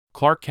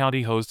Clark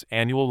County hosts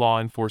annual law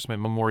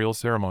enforcement memorial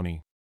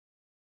ceremony.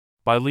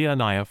 By Leah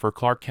Anaya for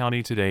Clark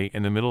County today.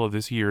 In the middle of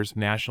this year's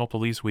National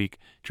Police Week,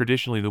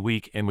 traditionally the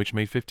week in which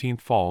May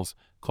 15th falls,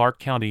 Clark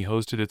County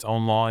hosted its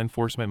own law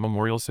enforcement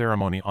memorial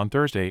ceremony on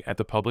Thursday at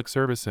the Public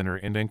Service Center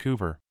in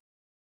Vancouver.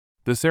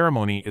 The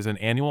ceremony is an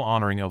annual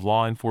honoring of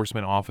law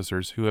enforcement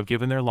officers who have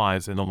given their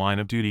lives in the line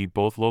of duty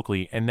both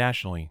locally and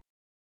nationally.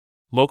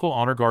 Local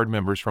Honor Guard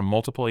members from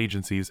multiple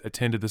agencies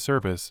attended the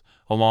service,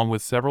 along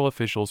with several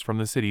officials from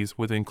the cities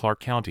within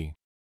Clark County.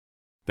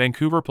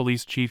 Vancouver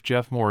Police Chief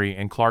Jeff Morey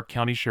and Clark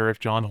County Sheriff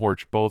John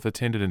Horch both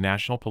attended a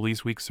National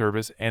Police Week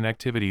service and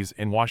activities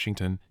in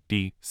Washington,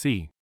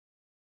 D.C.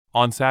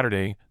 On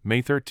Saturday,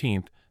 May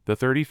 13th, the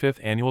 35th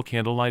annual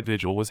Candlelight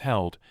Vigil was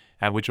held,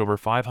 at which over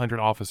 500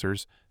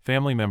 officers,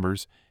 family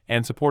members,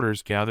 and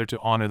supporters gathered to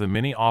honor the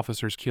many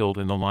officers killed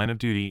in the line of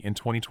duty in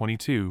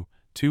 2022,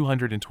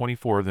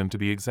 224 of them to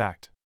be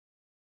exact.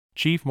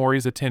 Chief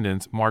Morey's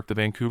attendance marked the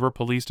Vancouver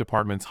Police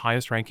Department's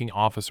highest-ranking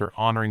officer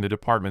honoring the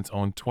department's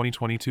own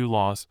 2022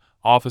 loss,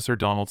 Officer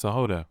Donald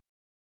Sahota.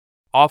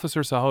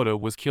 Officer Sahota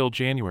was killed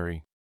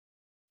January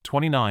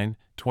 29,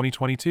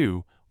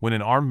 2022, when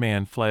an armed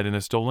man fled in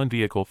a stolen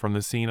vehicle from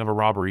the scene of a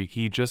robbery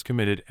he just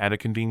committed at a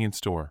convenience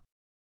store.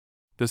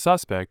 The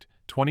suspect,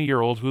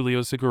 20-year-old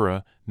Julio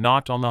Segura,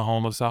 knocked on the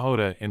home of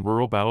Sahota in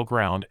rural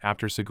Battleground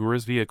after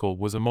Segura's vehicle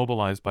was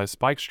immobilized by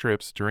spike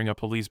strips during a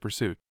police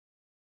pursuit.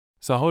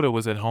 Sahota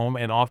was at home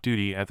and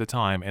off-duty at the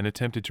time and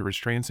attempted to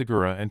restrain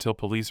Segura until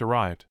police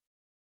arrived.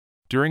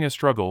 During a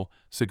struggle,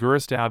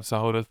 Segura stabbed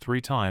Sahota 3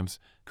 times,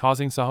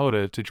 causing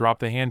Sahota to drop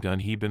the handgun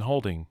he'd been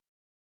holding.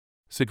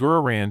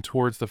 Segura ran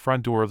towards the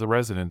front door of the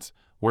residence,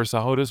 where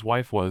Sahota's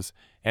wife was,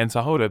 and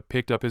Sahota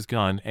picked up his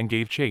gun and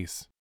gave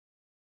chase.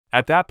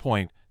 At that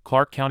point,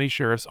 Clark County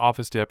Sheriff's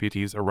Office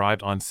deputies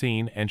arrived on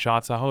scene and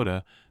shot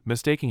Sahota,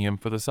 mistaking him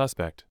for the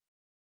suspect.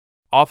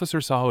 Officer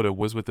Sahota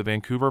was with the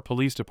Vancouver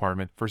Police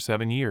Department for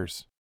 7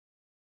 years.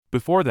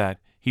 Before that,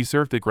 he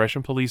served the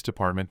Gresham Police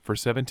Department for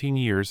 17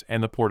 years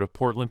and the Port of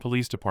Portland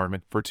Police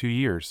Department for 2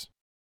 years.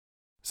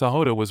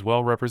 Sahota was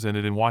well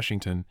represented in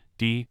Washington,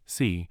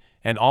 D.C.,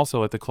 and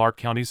also at the Clark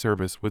County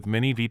service with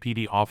many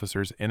VPD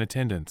officers in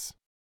attendance.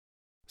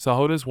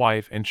 Sahota's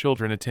wife and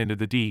children attended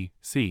the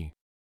D.C.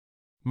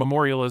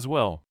 memorial as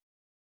well.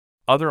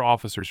 Other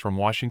officers from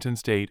Washington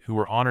state who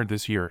were honored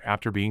this year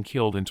after being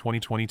killed in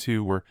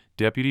 2022 were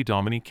Deputy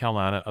Dominique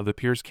Calana of the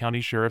Pierce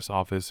County Sheriff's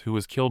Office, who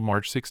was killed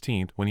March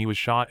 16 when he was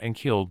shot and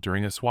killed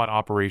during a SWAT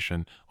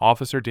operation,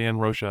 Officer Dan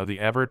Rocha of the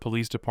Everett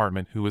Police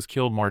Department, who was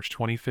killed March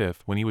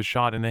 25 when he was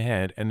shot in the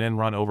head and then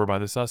run over by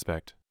the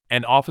suspect,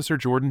 and Officer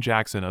Jordan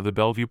Jackson of the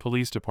Bellevue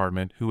Police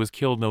Department, who was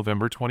killed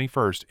November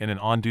 21 in an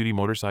on-duty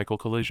motorcycle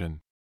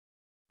collision.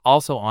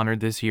 Also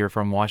honored this year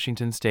from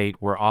Washington state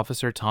were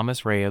Officer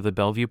Thomas Ray of the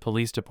Bellevue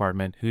Police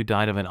Department, who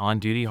died of an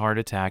on-duty heart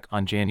attack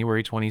on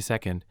January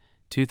 22,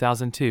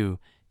 2002,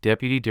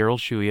 Deputy Daryl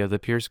Shuey of the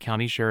Pierce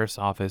County Sheriff's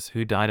Office,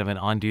 who died of an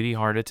on-duty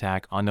heart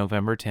attack on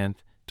November 10,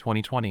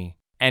 2020,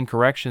 and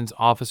Corrections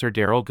Officer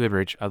Daryl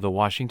Goodrich of the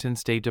Washington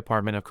State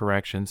Department of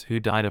Corrections, who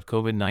died of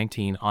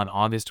COVID-19 on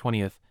August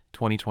 20,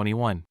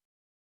 2021.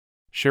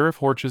 Sheriff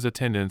Horch's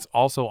attendance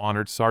also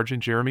honored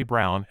Sergeant Jeremy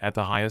Brown at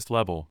the highest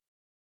level.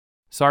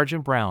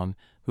 Sergeant Brown,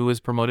 who was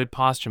promoted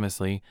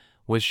posthumously,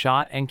 was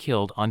shot and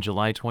killed on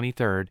July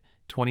 23,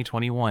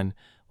 2021,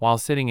 while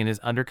sitting in his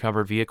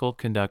undercover vehicle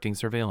conducting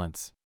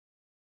surveillance.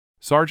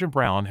 Sergeant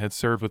Brown had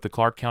served with the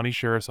Clark County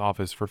Sheriff's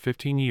Office for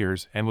 15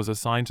 years and was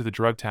assigned to the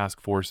Drug Task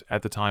Force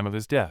at the time of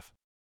his death.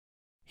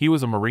 He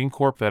was a Marine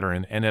Corps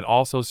veteran and had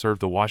also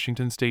served the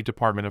Washington State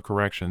Department of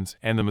Corrections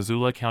and the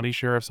Missoula County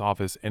Sheriff's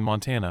Office in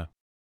Montana.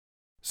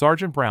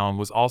 Sergeant Brown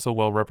was also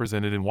well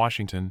represented in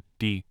Washington,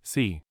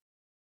 D.C.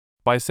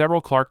 by several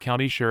Clark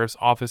County Sheriff's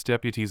Office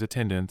deputies'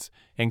 attendants,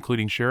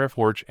 including Sheriff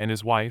Horch and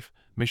his wife,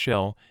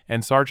 Michelle,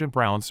 and Sergeant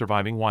Brown's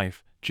surviving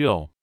wife,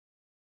 Jill.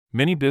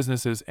 Many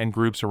businesses and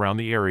groups around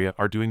the area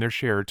are doing their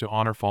share to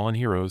honor fallen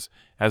heroes,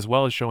 as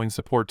well as showing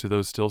support to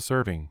those still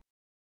serving.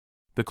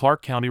 The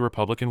Clark County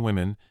Republican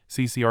Women,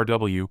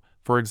 CCRW,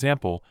 for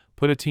example,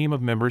 put a team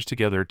of members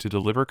together to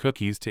deliver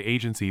cookies to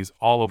agencies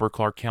all over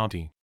Clark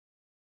County.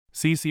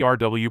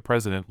 CCRW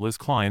President Liz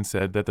Klein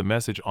said that the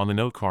message on the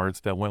note cards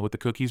that went with the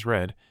cookies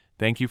read,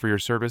 "Thank you for your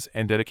service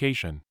and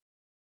dedication.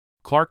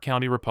 Clark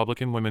County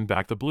Republican Women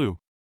back the blue."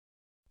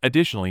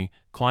 Additionally,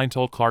 Klein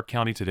told Clark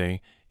County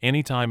today,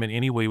 "Anytime and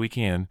any way we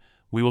can,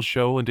 we will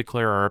show and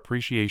declare our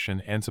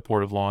appreciation and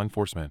support of law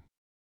enforcement."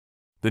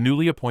 The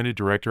newly appointed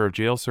Director of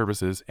Jail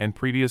Services and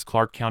previous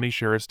Clark County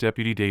Sheriff's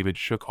Deputy David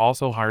Shook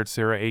also hired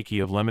Sarah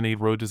Akey of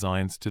Lemonade Road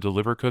Designs to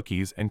deliver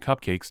cookies and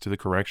cupcakes to the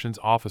corrections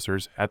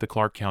officers at the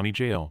Clark County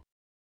Jail.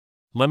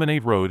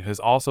 Lemonade Road has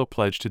also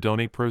pledged to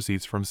donate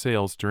proceeds from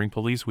sales during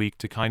Police Week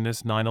to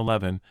Kindness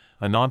 9/11,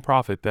 a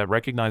nonprofit that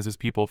recognizes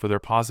people for their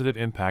positive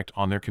impact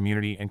on their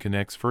community and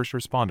connects first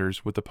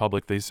responders with the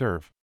public they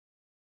serve.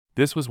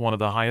 This was one of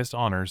the highest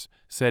honors,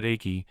 said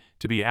Akey,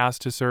 to be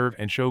asked to serve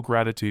and show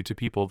gratitude to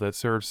people that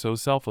serve so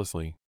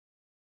selflessly.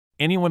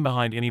 Anyone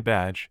behind any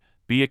badge,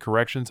 be it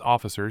corrections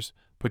officers,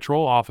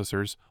 patrol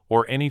officers,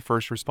 or any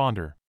first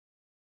responder.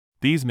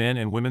 These men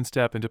and women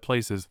step into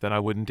places that I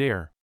wouldn't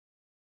dare.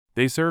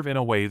 They serve in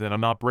a way that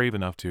I'm not brave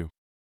enough to.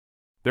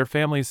 Their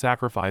families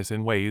sacrifice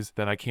in ways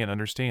that I can't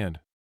understand.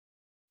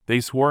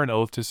 They swore an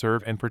oath to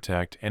serve and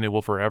protect, and it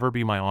will forever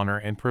be my honor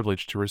and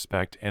privilege to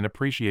respect and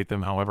appreciate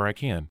them however I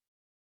can.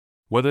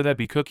 Whether that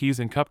be cookies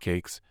and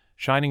cupcakes,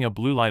 shining a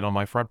blue light on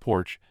my front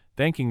porch,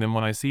 thanking them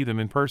when I see them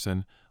in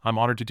person, I'm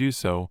honored to do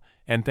so,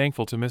 and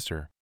thankful to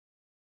Mr.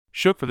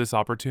 Shook for this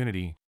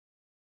opportunity.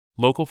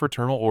 Local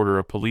Fraternal Order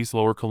of Police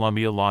Lower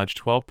Columbia Lodge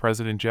 12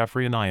 President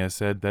Jeffrey Anaya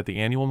said that the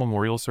annual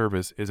memorial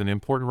service is an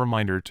important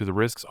reminder to the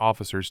risks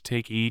officers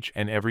take each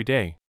and every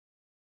day.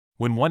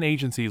 When one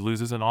agency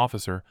loses an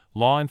officer,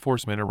 law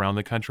enforcement around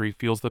the country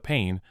feels the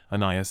pain,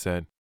 Anaya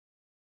said.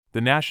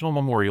 The National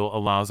Memorial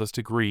allows us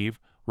to grieve,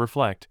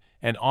 reflect,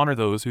 and honor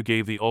those who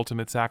gave the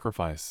ultimate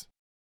sacrifice.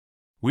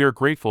 We are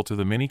grateful to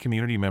the many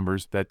community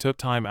members that took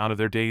time out of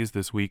their days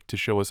this week to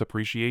show us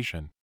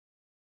appreciation.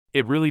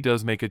 It really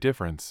does make a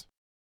difference.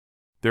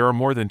 There are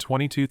more than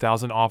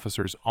 22,000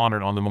 officers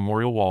honored on the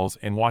memorial walls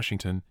in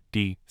Washington,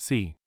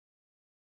 D.C.